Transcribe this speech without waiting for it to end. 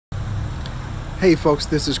Hey folks,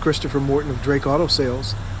 this is Christopher Morton of Drake Auto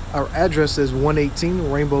Sales. Our address is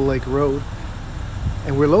 118 Rainbow Lake Road,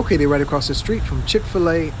 and we're located right across the street from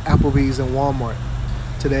Chick-fil-A, Applebee's, and Walmart.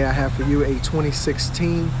 Today I have for you a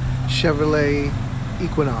 2016 Chevrolet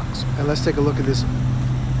Equinox, and let's take a look at this.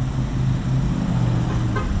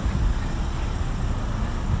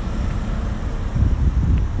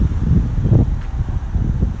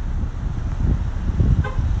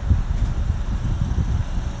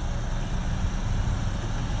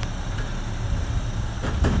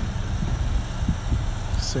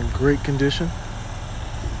 It's in great condition.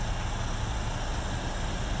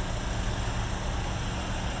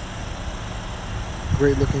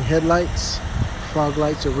 Great looking headlights. Fog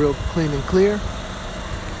lights are real clean and clear.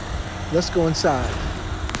 Let's go inside.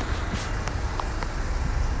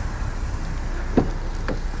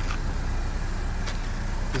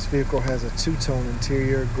 This vehicle has a two-tone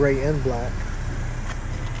interior, gray and black.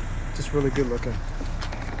 Just really good looking.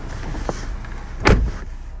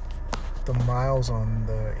 The miles on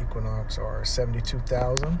the Equinox are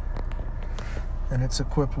 72,000, and it's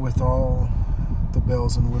equipped with all the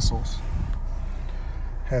bells and whistles.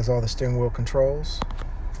 Has all the steering wheel controls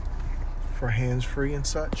for hands-free and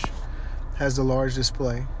such. Has the large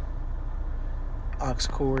display, aux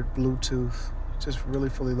cord, Bluetooth, just really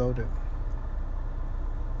fully loaded.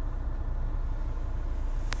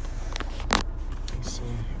 Let's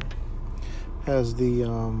see. Has the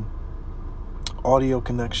audio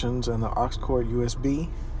connections and the aux cord USB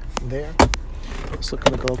there. Let's look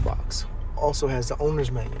in the glove box. Also has the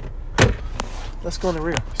owner's manual. Let's go in the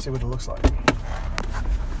rear, see what it looks like.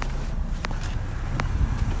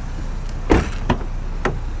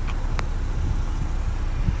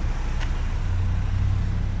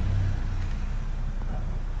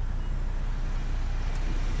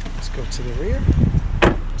 Let's go to the rear.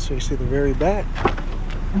 So you see the very back.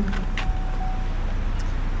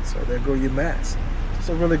 So there go your mats. It's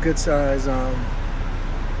a really good size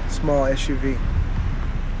small SUV.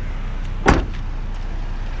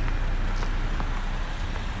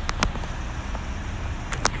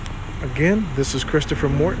 Again, this is Christopher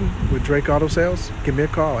Morton with Drake Auto Sales. Give me a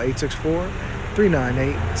call,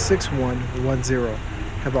 864-398-6110.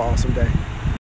 Have an awesome day.